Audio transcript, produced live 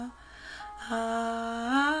Oh,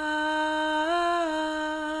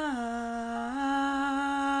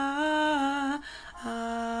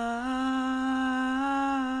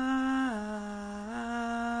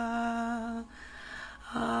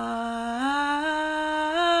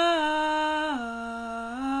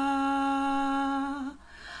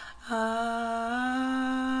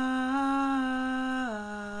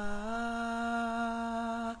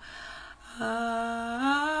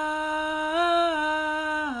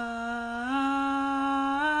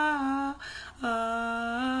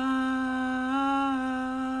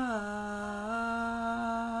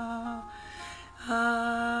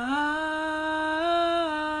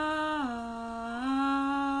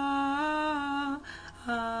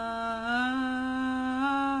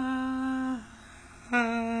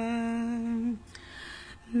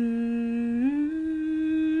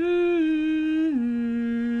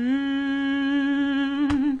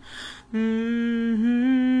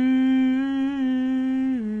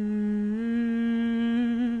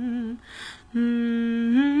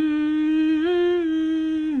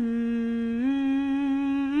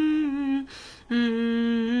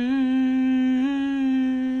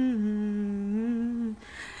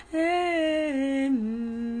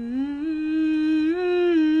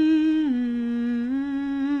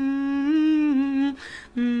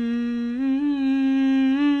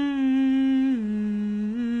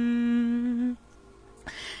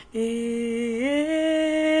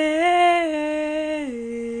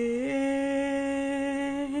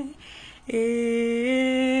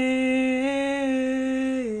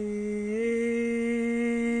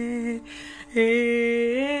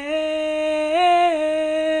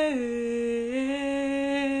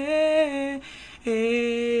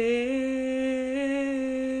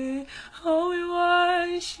 we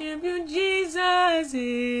worship you, Jesus.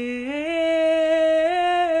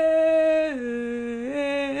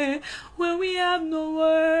 When we have no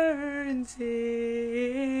words.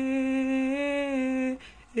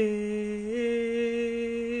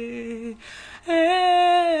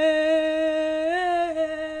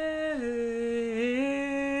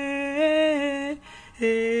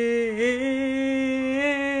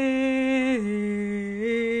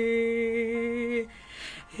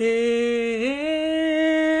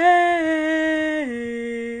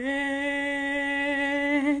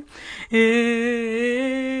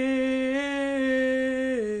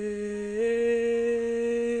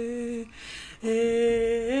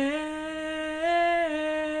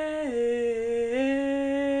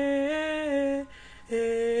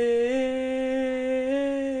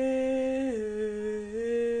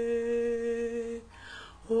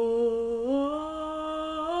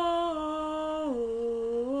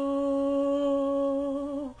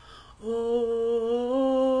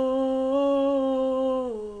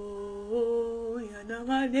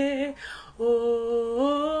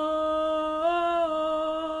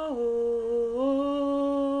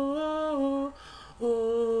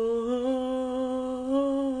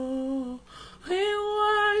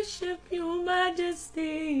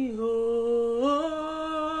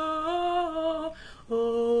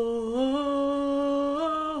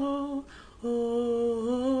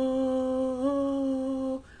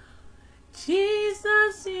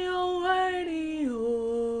 Jesus, you're worthy.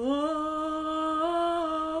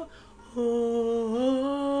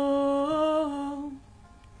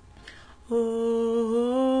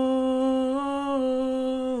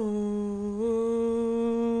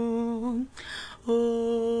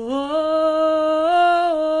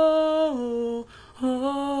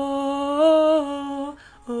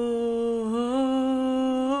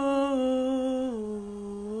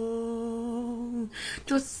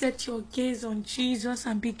 Just set your gaze on Jesus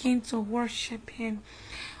and begin to worship him.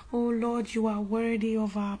 Oh Lord, you are worthy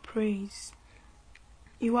of our praise.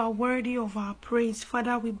 You are worthy of our praise.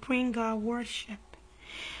 Father, we bring our worship.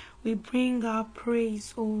 We bring our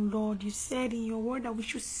praise, oh Lord. You said in your word that we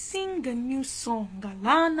should sing a new song.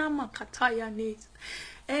 Galana makataya nes.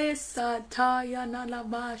 Esataya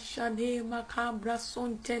nalabasha ne makabra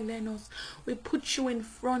sontelenos. We put you in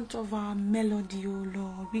front of our melody, oh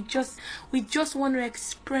Lord. We just want to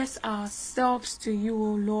express ourselves to you,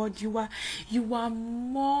 oh Lord. You are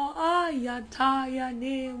more ayataya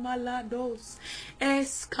ne malados.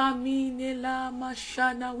 Eskamine la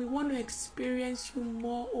mashana. We want to experience you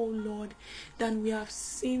more, oh Lord, than we have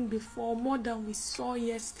seen before, more than we saw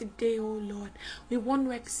yesterday, oh Lord. We want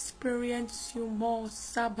to experience you more.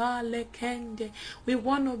 Sabale kende. We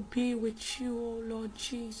want to be with you, oh Lord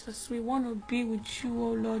Jesus. We want to be with you,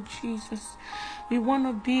 oh Lord Jesus. We want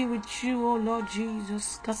to be with you, oh Lord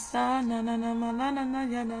Jesus. Kasana na na malana na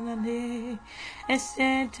ya na na ne.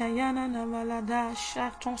 Esenta ya na na malada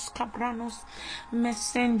shatos cabranos.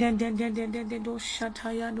 Mesende de dos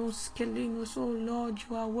shatayados kelinos. Oh Lord,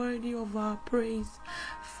 you are worthy of our praise.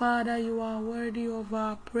 Father, you are worthy of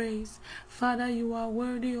our praise. Father, you are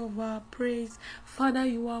worthy of our praise. Father,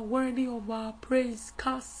 you are worthy of our praise.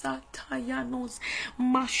 Kasatayanos,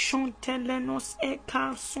 mashontelenos,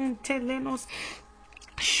 ekasontelenos.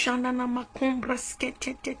 Shanana macombras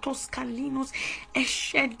ketetos calinos,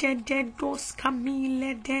 eshede de dos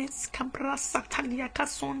camille des cabrasa taliaca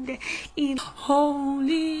sonde in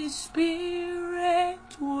Holy Spirit,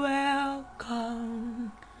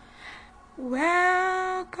 welcome,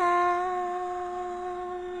 welcome.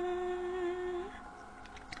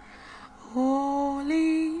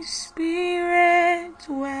 Holy Spirit,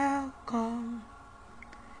 welcome,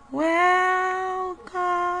 welcome.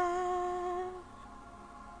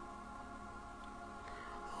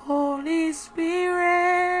 Holy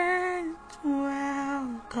Spirit,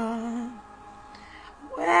 welcome,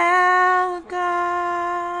 welcome.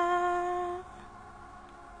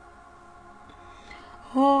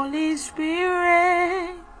 Holy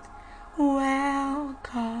Spirit,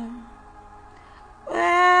 welcome,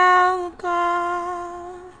 welcome.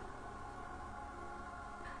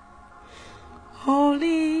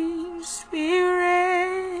 Holy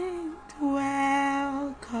Spirit,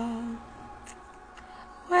 welcome,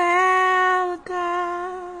 welcome.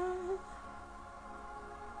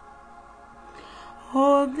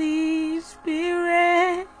 Holy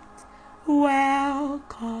Spirit,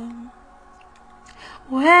 welcome,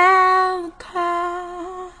 welcome.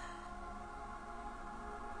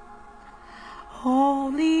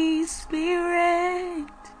 Holy Spirit,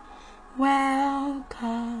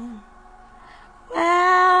 welcome,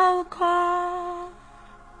 welcome.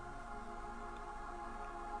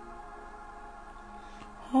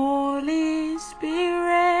 Holy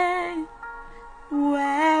Spirit,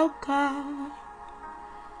 welcome,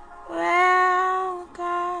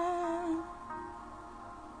 welcome.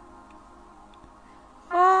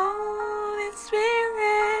 Holy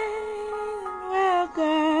Spirit,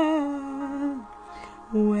 welcome,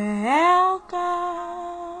 welcome.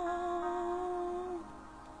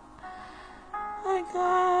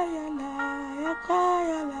 Akaya la,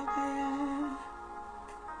 akaya la kaya.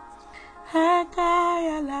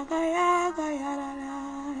 Akaya la kaya, kaya la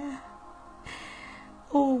la.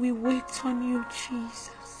 Oh, we wait on you,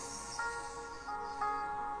 Jesus.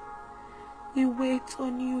 We wait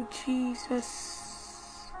on you,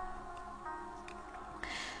 Jesus.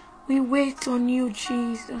 We wait on you,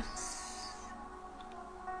 Jesus.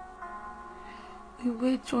 We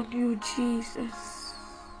wait on you, Jesus.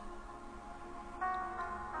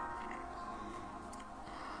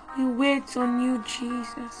 We wait on you,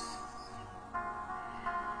 Jesus.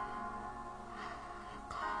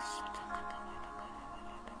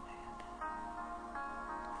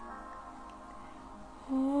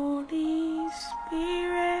 Holy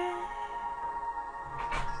Spirit,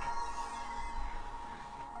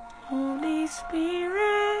 Holy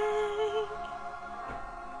Spirit,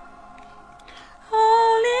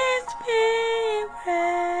 Holy Spirit,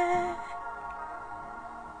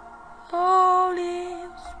 Holy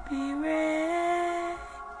Spirit,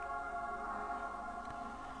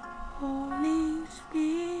 Holy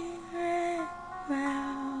Spirit,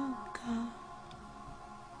 welcome.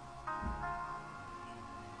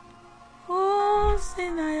 Oh,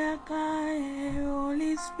 Sinayakae,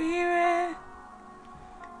 Holy Spirit,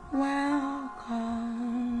 welcome.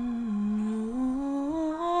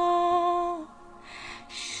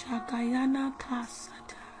 Shakayana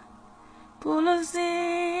Kasata. Pull us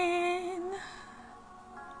in.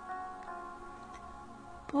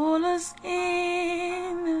 Pull us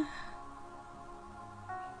in.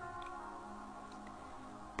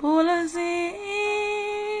 Pull us in.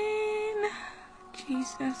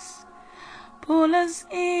 Jesus. Pull us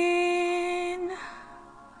in.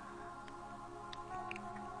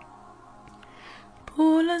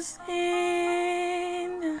 Pull us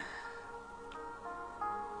in.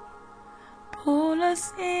 Pull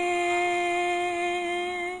us in.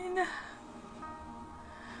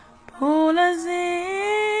 Pull us in.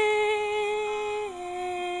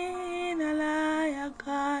 Alaya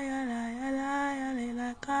kaya, alaya, alaya,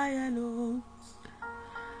 alaya kaya los.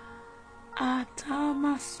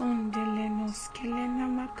 Atama sondelenos, kilena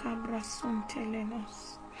macabra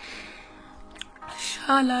sontelenos.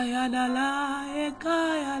 Shalaya dala,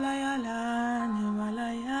 ekaya la yala,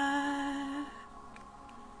 nemalaya.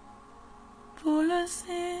 Pull us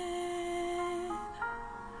in.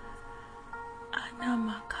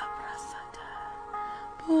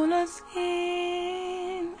 us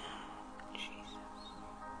in. Jesus.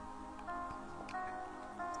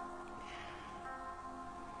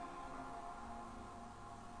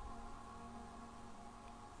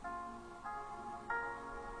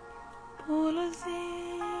 Pull us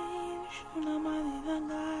in. Shunamani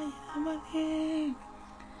Langai Amade.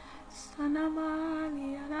 Sanamani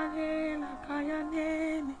Alade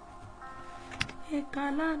Lakayane.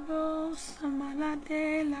 Ekalado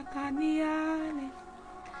Samalade Lakaniale.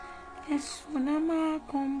 Esunama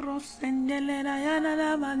Combro Sendele Rayana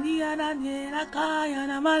la Malia la Kaya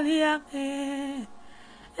la Malia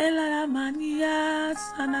Ela la Mania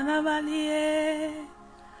Sanana Valie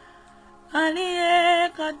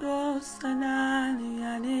Alie Kado Sanali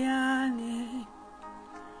Ale.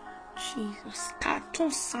 Jesus, Tato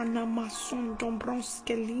Sanama Son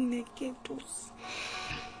Dombronskeline Ketos.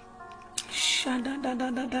 Shada da da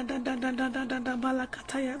da da da da da da da da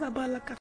balakataya da balakataya.